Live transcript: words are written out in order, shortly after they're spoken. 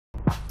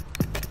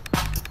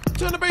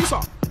Turn the bass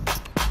up.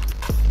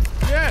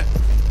 Yeah.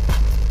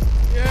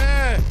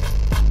 Yeah.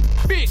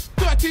 Big,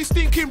 dirty,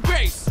 stinking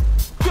bass.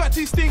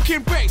 Dirty,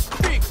 stinking bass.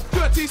 Big,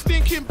 dirty,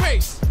 stinking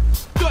bass.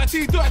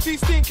 Dirty, dirty,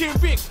 stinking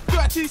big.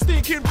 Dirty,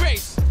 stinking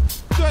bass.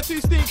 Dirty,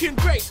 stinking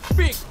bass.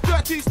 Big,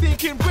 dirty,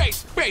 stinking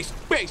bass. Bass,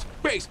 bass,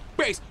 bass,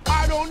 bass.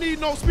 I don't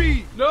need no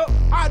speed. No.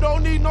 I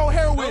don't need no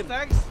heroin. No,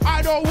 thanks.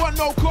 I don't want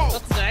no coke.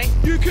 Not today.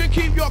 You can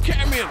keep your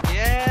ketamine.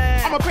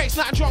 Yeah. I'm a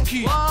bassline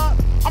junkie. What?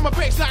 I'm a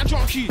bassline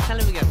junkie. Tell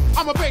him again.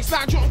 I'm a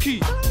bassline junkie.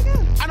 Tell him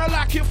again. And I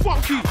like it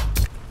funky.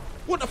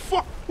 What the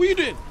fuck? What you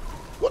doing?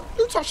 What?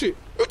 Who touched it?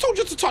 Who told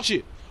you to touch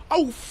it? I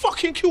will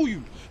fucking kill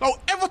you. Don't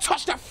ever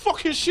touch that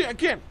fucking shit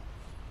again.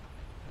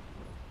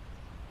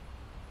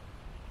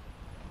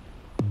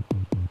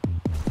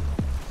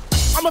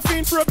 I'm a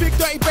fiend for a big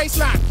dirty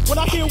bassline. When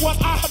I hear one,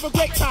 I have a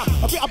great time.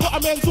 A bit I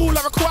men's all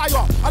I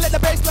require. I let the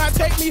bassline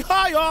take me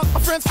higher. My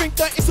friends think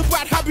that it's a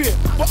bad habit,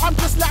 but I'm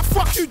just like,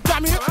 fuck you,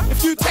 damn it.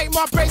 If you take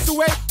my bass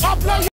away, I'll blow you.